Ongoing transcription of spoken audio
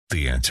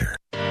The Answer.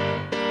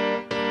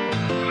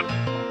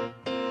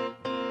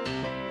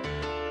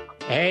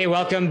 Hey,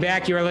 welcome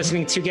back. You are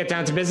listening to Get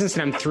Down to Business,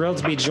 and I'm thrilled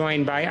to be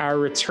joined by our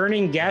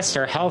returning guest,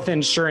 our health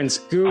insurance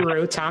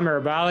guru, Tom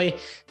Miroballi.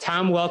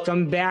 Tom,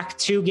 welcome back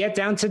to Get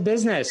Down to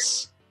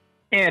Business.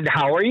 And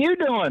how are you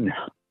doing?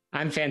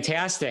 I'm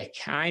fantastic.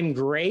 I'm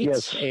great.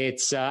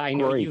 Yes. I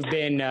know you've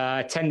been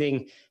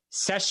attending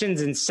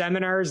sessions and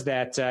seminars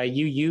that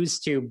you use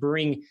to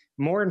bring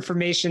more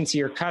information to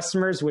your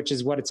customers, which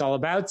is what it's all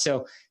about.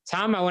 So,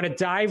 Tom, I want to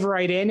dive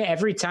right in.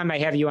 Every time I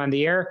have you on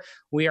the air,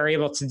 we are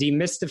able to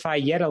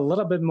demystify yet a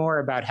little bit more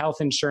about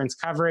health insurance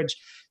coverage.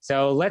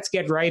 So let's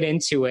get right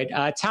into it.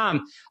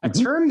 Tom, a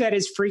term that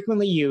is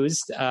frequently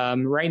used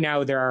right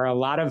now, there are a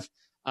lot of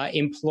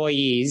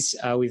employees,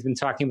 we've been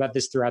talking about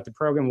this throughout the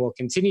program, we'll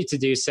continue to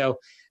do so,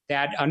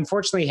 that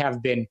unfortunately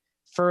have been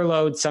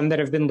furloughed, some that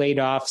have been laid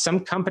off, some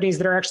companies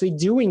that are actually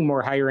doing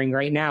more hiring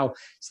right now.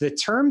 So the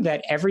term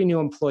that every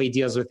new employee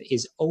deals with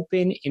is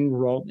open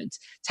enrollment.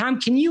 Tom,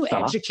 can you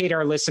educate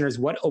our listeners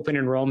what open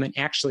enrollment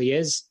actually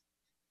is?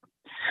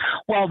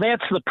 Well,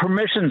 that's the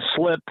permission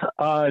slip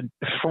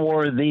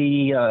for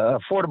the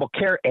Affordable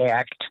Care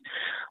Act,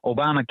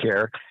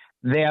 Obamacare,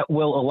 that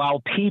will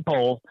allow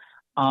people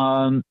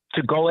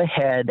to go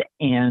ahead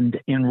and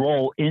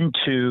enroll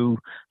into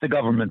the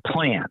government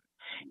plan.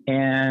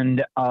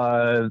 And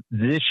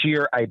this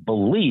year, I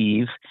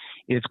believe,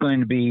 it's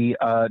going to be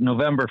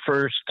November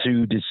 1st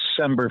to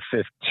December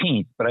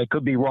 15th. But I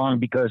could be wrong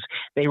because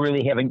they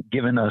really haven't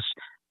given us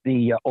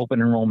the open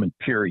enrollment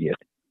period.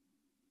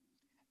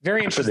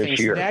 Very interesting.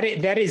 So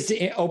that is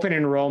open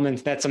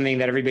enrollment. That's something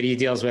that everybody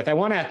deals with.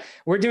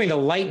 We're doing the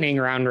lightning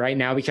round right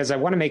now because I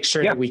want to make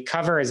sure that we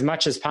cover as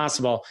much as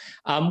possible.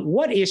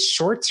 What is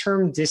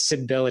short-term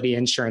disability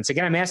insurance?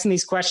 Again, I'm asking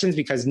these questions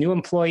because new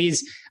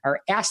employees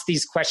are asked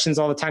these questions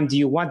all the time. Do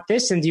you want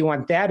this and do you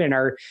want that? And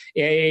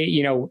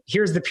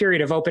here's the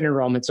period of open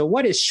enrollment. So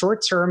what is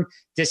short-term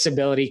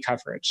disability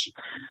coverage?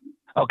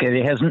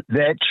 Okay,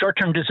 that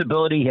short-term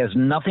disability has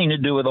nothing to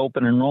do with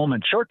open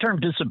enrollment. Short-term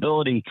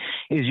disability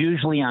is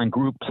usually on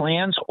group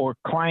plans, or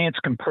clients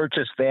can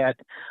purchase that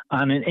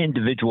on an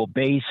individual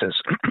basis.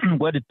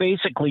 What it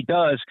basically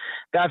does,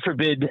 God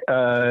forbid,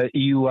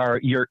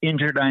 you're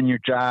injured on your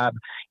job,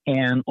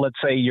 and let's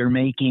say you're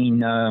making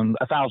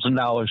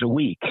 $1,000 a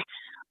week.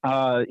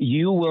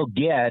 You will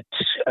get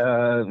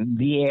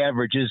the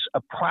average is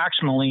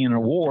approximately an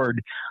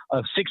award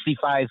of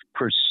 65%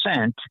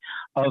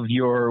 of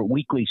your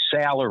weekly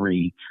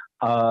salary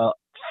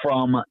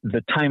from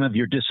the time of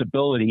your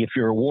disability, if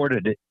you're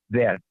awarded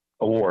that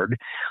award,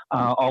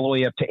 all the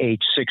way up to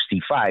age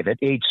 65. At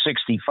age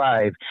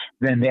 65,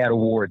 then that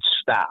award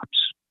stops.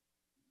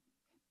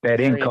 That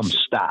income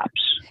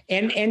stops.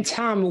 And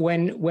Tom,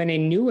 when a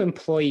new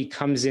employee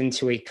comes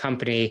into a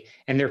company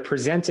and they're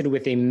presented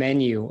with a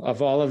menu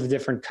of all of the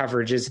different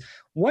coverages,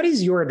 what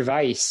is your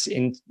advice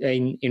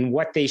in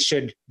what they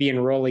should be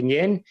enrolling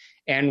in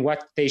and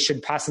what they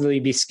should possibly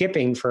be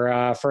skipping for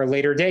a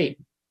later date?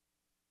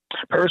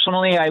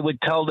 Personally, I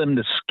would tell them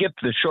to skip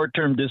the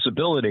short-term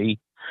disability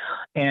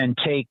and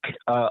take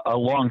a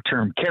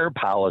long-term care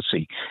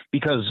policy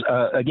because,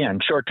 again,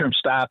 short-term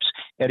stops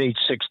at age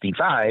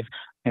 65.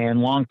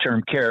 And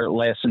long-term care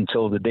lasts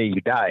until the day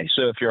you die.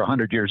 So if you're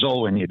 100 years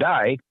old when you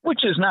die,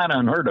 which is not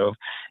unheard of,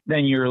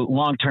 then your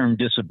long-term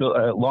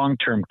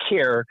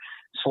care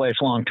 /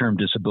 long-term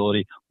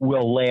disability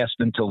will last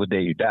until the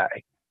day you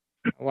die.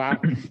 Wow.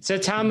 So,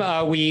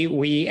 Tom,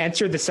 we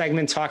entered the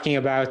segment talking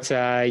about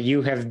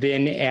you have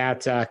been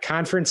at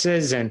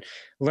conferences and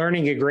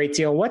learning a great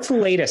deal. What's the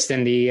latest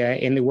in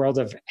the world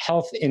of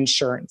health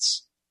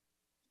insurance?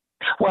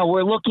 Well,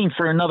 we're looking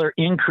for another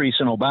increase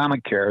in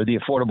Obamacare, the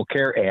Affordable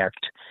Care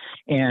Act.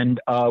 And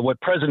what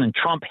President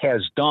Trump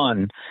has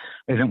done,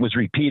 and it was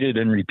repeated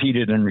and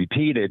repeated and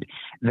repeated,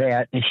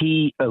 that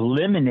he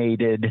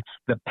eliminated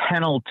the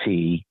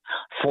penalty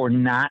for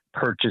not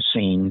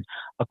purchasing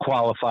a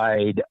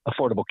qualified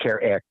Affordable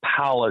Care Act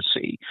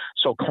policy.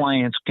 So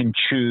clients can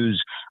choose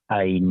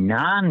a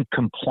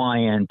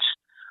non-compliant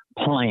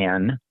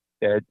plan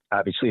that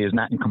obviously is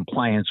not in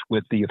compliance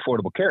with the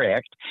Affordable Care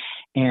Act,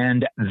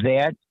 and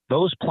that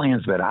those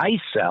plans that I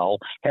sell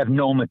have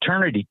no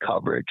maternity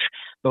coverage.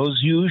 Those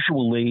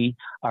usually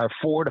are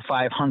 $400 to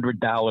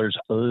 $500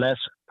 less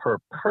per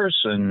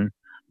person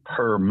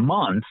per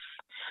month.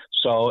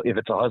 So if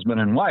it's a husband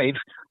and wife,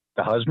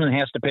 the husband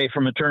has to pay for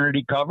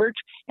maternity coverage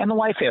and the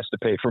wife has to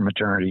pay for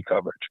maternity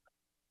coverage.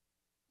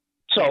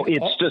 So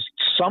it's just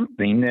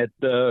something that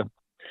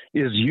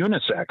is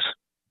unisex.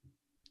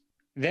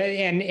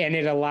 And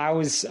it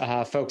allows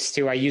folks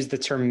to, I used the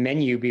term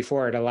menu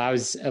before, it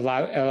allows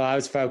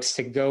folks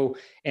to go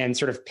and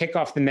sort of pick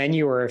off the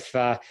menu, or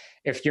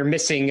if you're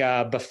missing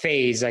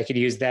buffets, I could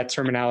use that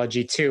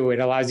terminology too. It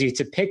allows you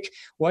to pick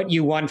what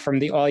you want from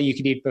the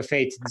all-you-can-eat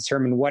buffet to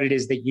determine what it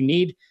is that you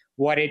need,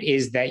 what it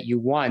is that you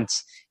want,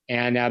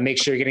 and make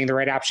sure you're getting the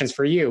right options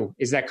for you.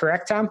 Is that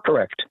correct, Tom?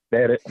 Correct.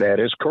 That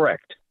is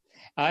correct.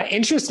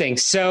 Interesting.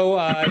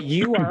 So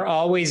you are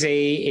always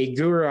a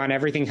guru on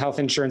everything health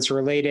insurance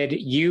related.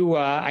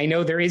 I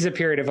know there is a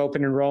period of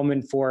open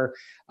enrollment for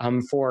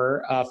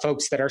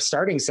folks that are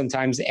starting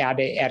sometimes at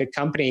a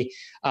company.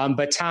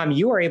 But Tom,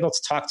 you are able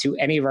to talk to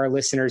any of our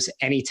listeners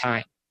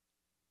anytime.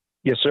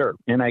 Yes, sir.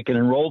 And I can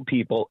enroll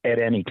people at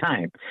any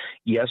time.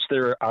 Yes,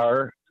 there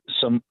are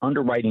some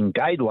underwriting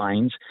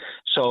guidelines.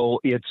 So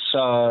it's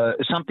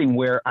something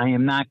where I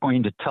am not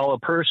going to tell a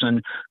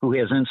person who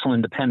has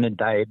insulin-dependent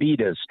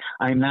diabetes,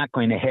 I'm not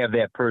going to have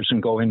that person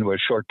go into a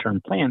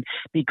short-term plan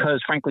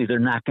because, frankly, they're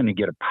not going to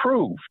get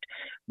approved.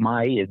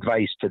 My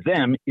advice to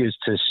them is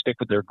to stick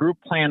with their group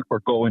plan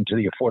or go into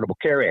the Affordable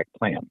Care Act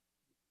plan.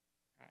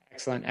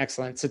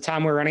 Excellent. So,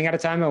 Tom, we're running out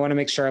of time. I want to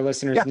make sure our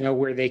listeners know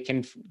where they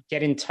can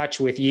get in touch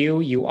with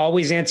you. You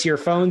always answer your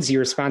phones. You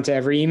respond to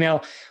every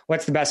email.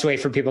 What's the best way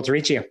for people to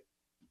reach you?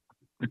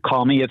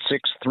 Call me at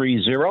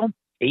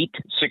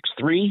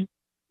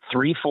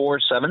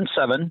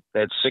 630-863-3477.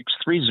 That's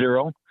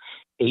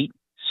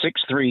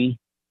 630-863-3477.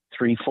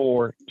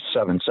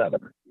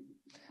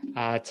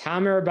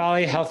 Tom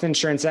Miroballi, health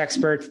insurance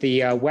expert.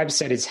 The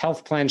website is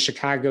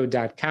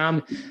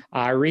healthplanchicago.com.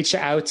 Reach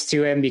out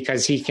to him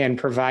because he can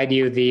provide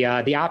you the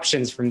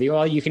options from the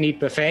all-you-can-eat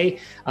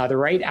buffet, the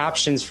right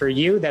options for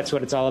you. That's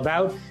what it's all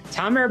about.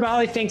 Tom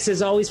Miroballi, thanks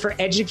as always for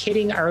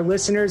educating our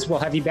listeners. We'll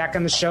have you back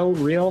on the show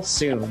real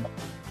soon.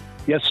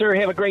 Yes, sir.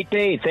 Have a great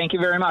day. Thank you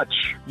very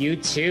much. You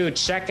too.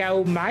 Check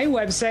out my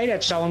website at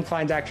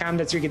shalomklein.com.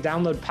 That's where you can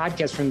download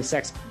podcasts from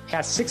the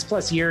past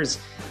 6+ years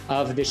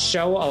of this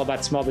show, all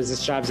about small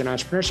business, jobs, and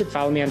entrepreneurship.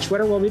 Follow me on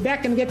Twitter. We'll be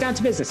back and get down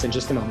to business in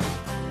just a moment.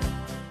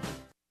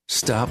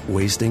 Stop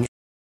wasting